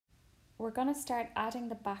we're going to start adding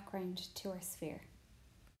the background to our sphere.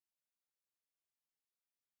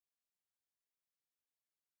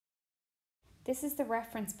 This is the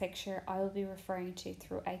reference picture I will be referring to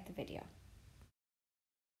throughout the video.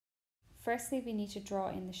 Firstly, we need to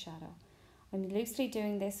draw in the shadow. I'm loosely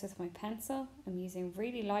doing this with my pencil. I'm using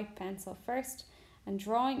really light pencil first and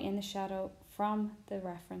drawing in the shadow from the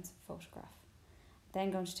reference photograph.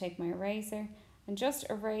 Then going to take my eraser and just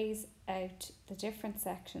erase out the different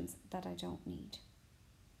sections that I don't need.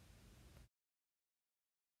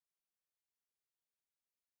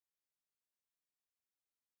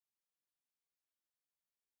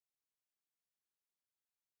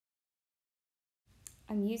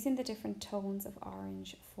 I'm using the different tones of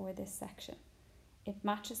orange for this section. It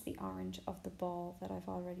matches the orange of the ball that I've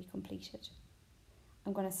already completed.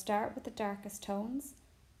 I'm going to start with the darkest tones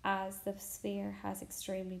as the sphere has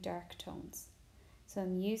extremely dark tones. So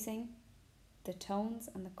I'm using the tones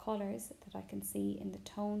and the colours that I can see in the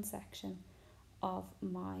tone section of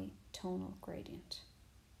my tonal gradient.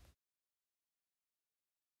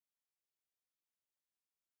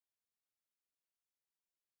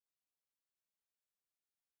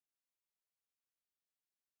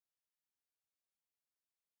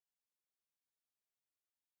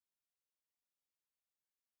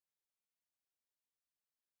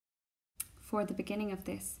 For the beginning of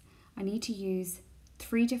this, I need to use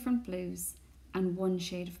 3 different blues and 1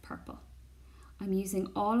 shade of purple. I'm using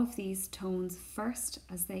all of these tones first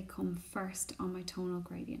as they come first on my tonal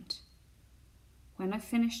gradient. When I've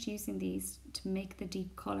finished using these to make the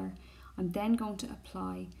deep colour, I'm then going to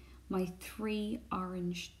apply my 3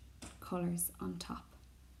 orange colours on top,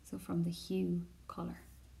 so from the hue colour.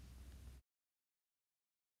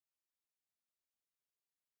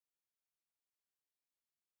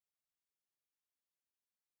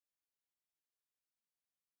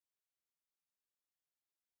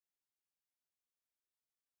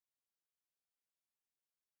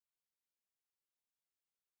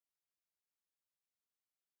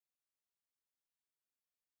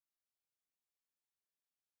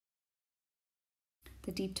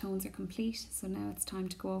 The deep tones are complete, so now it's time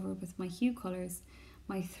to go over with my hue colours,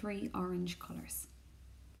 my 3 orange colours.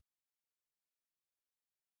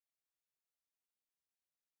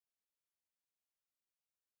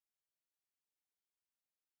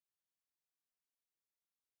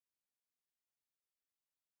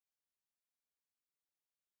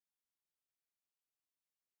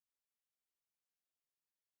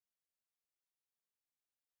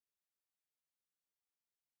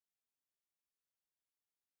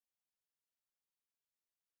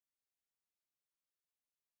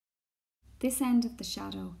 This end of the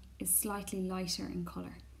shadow is slightly lighter in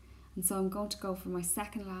colour, and so I'm going to go for my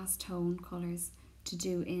second last tone colours to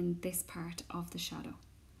do in this part of the shadow.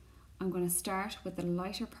 I'm going to start with the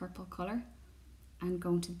lighter purple colour and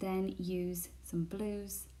going to then use some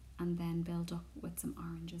blues and then build up with some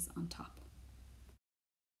oranges on top.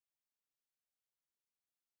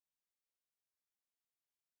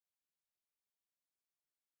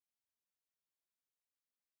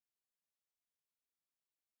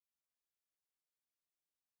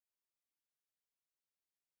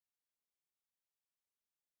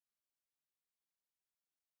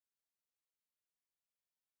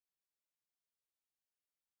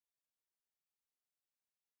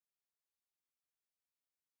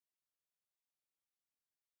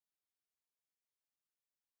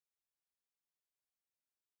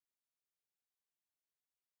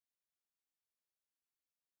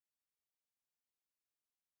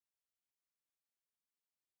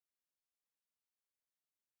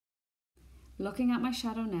 Looking at my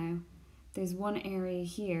shadow now, there's one area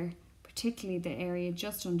here, particularly the area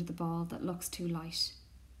just under the ball, that looks too light,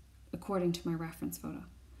 according to my reference photo.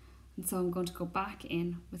 And so I'm going to go back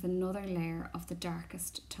in with another layer of the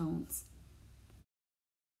darkest tones.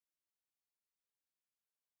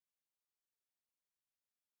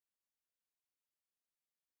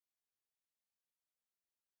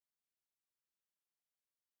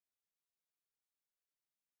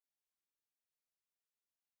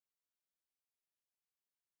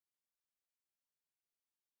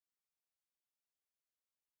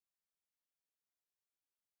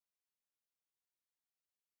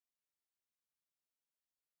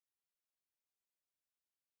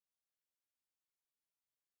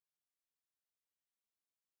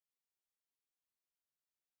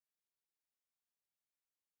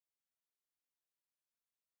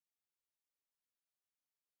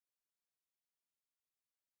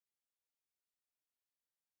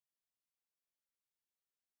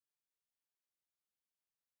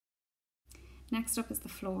 Next up is the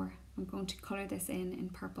floor. I'm going to colour this in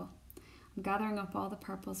purple. I'm gathering up all the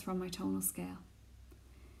purples from my tonal scale.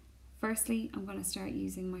 Firstly, I'm going to start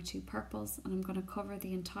using my 2 purples, and I'm going to cover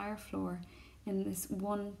the entire floor in this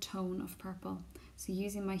one tone of purple. So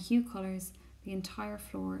using my hue colours, the entire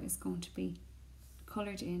floor is going to be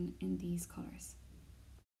coloured in these colours.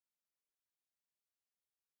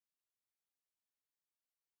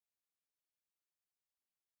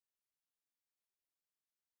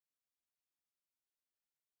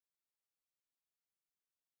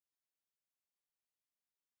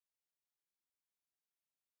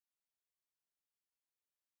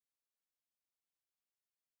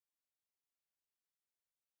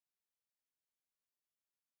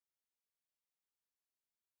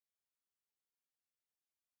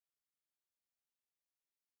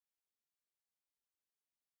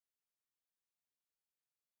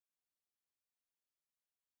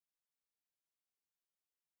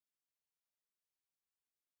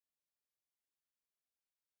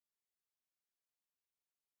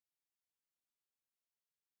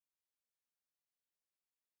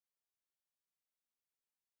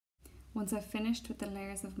 Once I've finished with the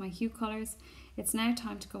layers of my hue colours, it's now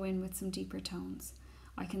time to go in with some deeper tones.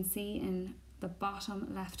 I can see in the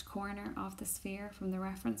bottom left corner of the sphere from the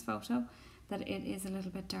reference photo that it is a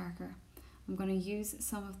little bit darker. I'm going to use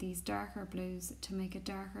some of these darker blues to make a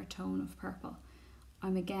darker tone of purple.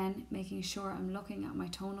 I'm again making sure I'm looking at my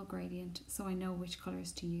tonal gradient so I know which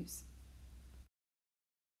colours to use.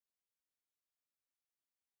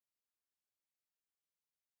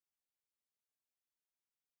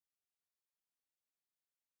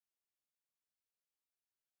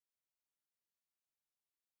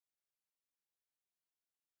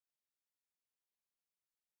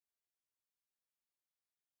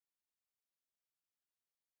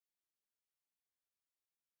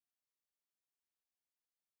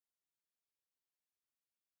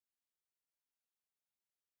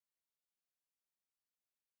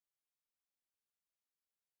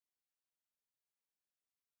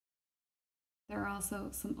 There are also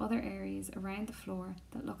some other areas around the floor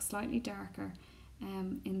that look slightly darker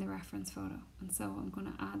in the reference photo, and so I'm going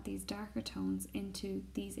to add these darker tones into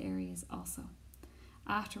these areas also.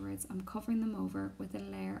 Afterwards, I'm covering them over with a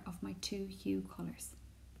layer of my 2 hue colours.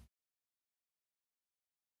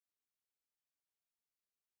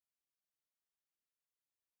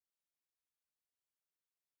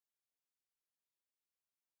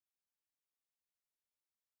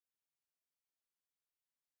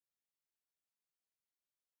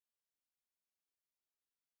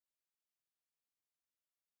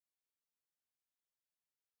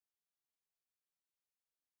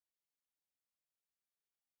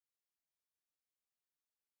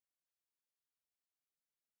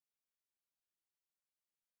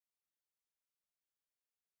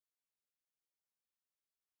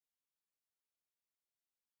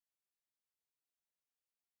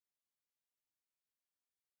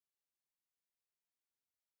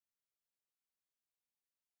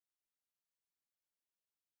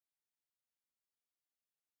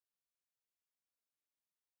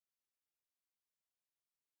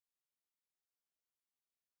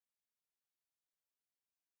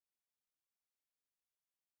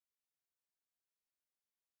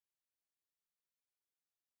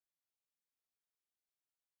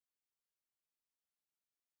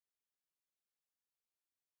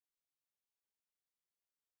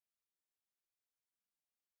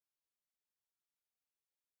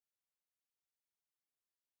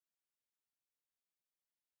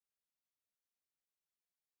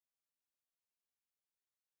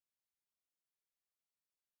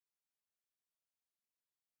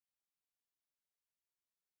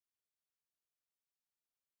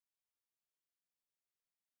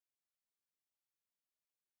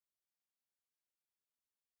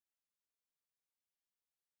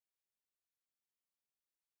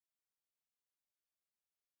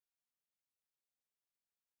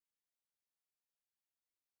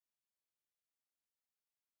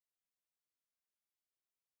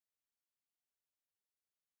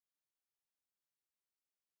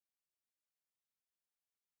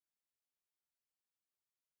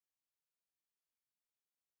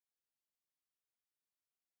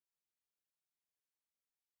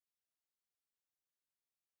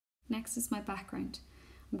 Next is my background.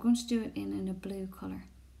 I'm going to do it in a blue colour.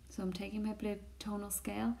 So I'm taking my blue tonal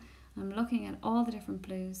scale, I'm looking at all the different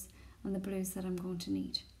blues and the blues that I'm going to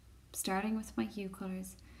need. Starting with my hue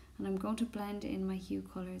colours, and I'm going to blend in my hue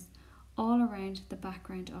colours all around the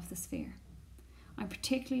background of the sphere. I'm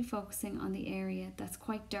particularly focusing on the area that's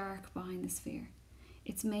quite dark behind the sphere.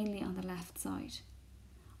 It's mainly on the left side.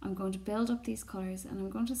 I'm going to build up these colours and I'm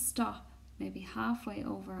going to stop maybe halfway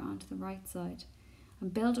over onto the right side,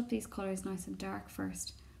 and build up these colours nice and dark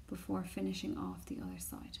first before finishing off the other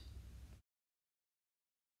side.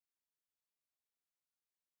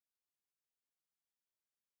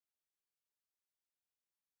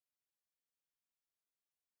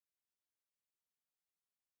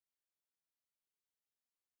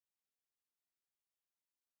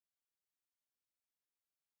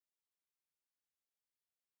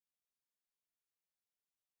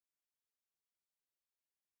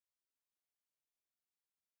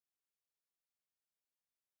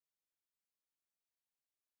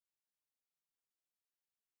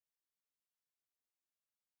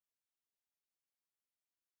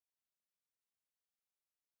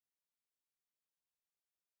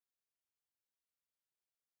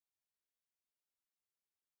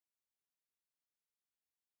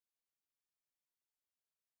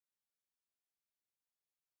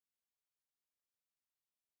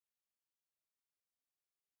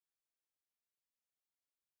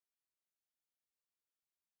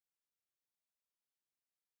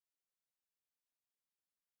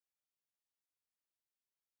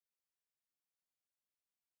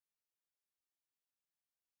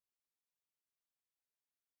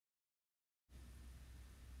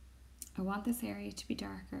 I want this area to be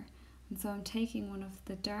darker, and so I'm taking one of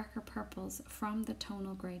the darker purples from the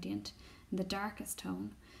tonal gradient in the darkest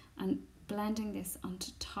tone and blending this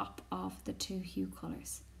onto top of the two hue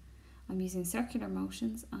colours. I'm using circular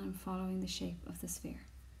motions and I'm following the shape of the sphere.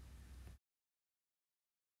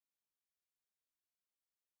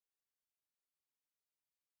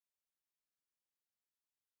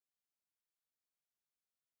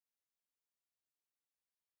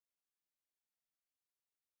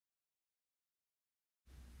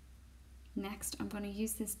 Next, I'm going to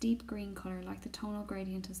use this deep green colour like the tonal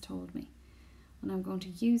gradient has told me. And I'm going to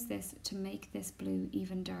use this to make this blue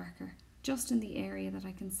even darker, just in the area that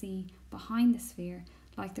I can see behind the sphere,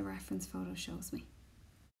 like the reference photo shows me.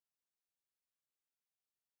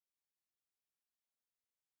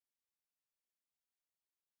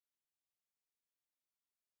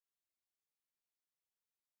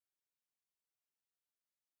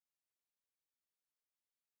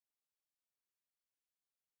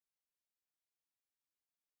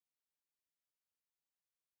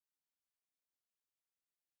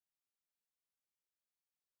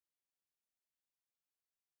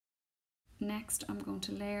 Next, I'm going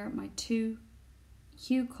to layer my two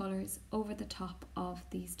hue colours over the top of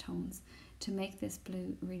these tones to make this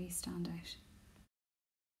blue really stand out.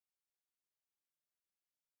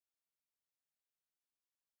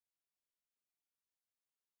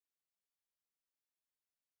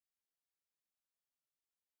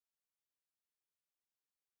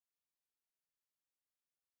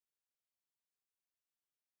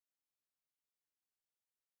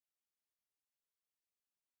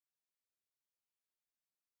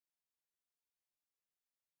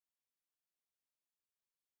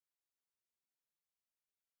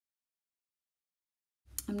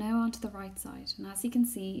 I'm now on to the right side, and as you can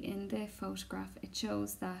see in the photograph, it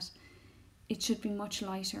shows that it should be much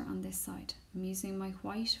lighter on this side. I'm using my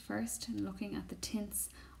white first and looking at the tints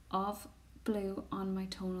of blue on my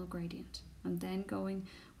tonal gradient. I'm then going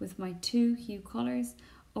with my two hue colours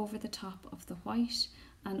over the top of the white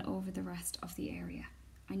and over the rest of the area.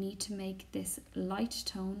 I need to make this light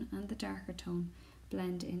tone and the darker tone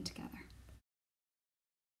blend in together.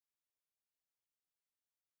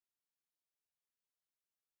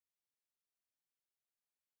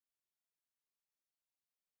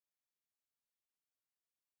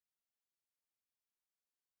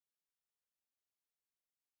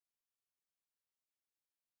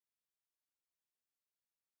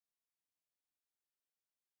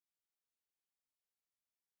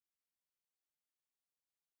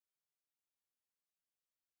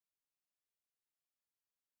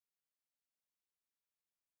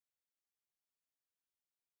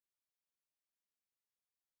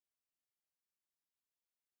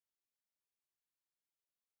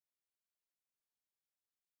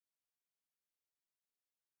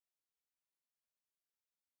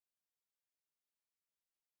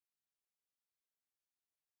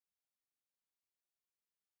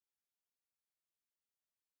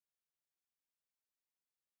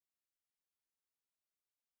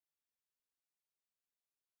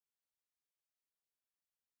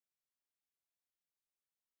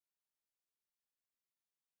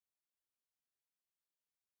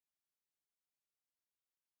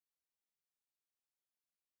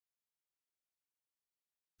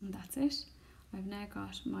 And that's it. I've now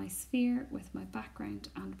got my sphere with my background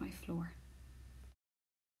and my floor.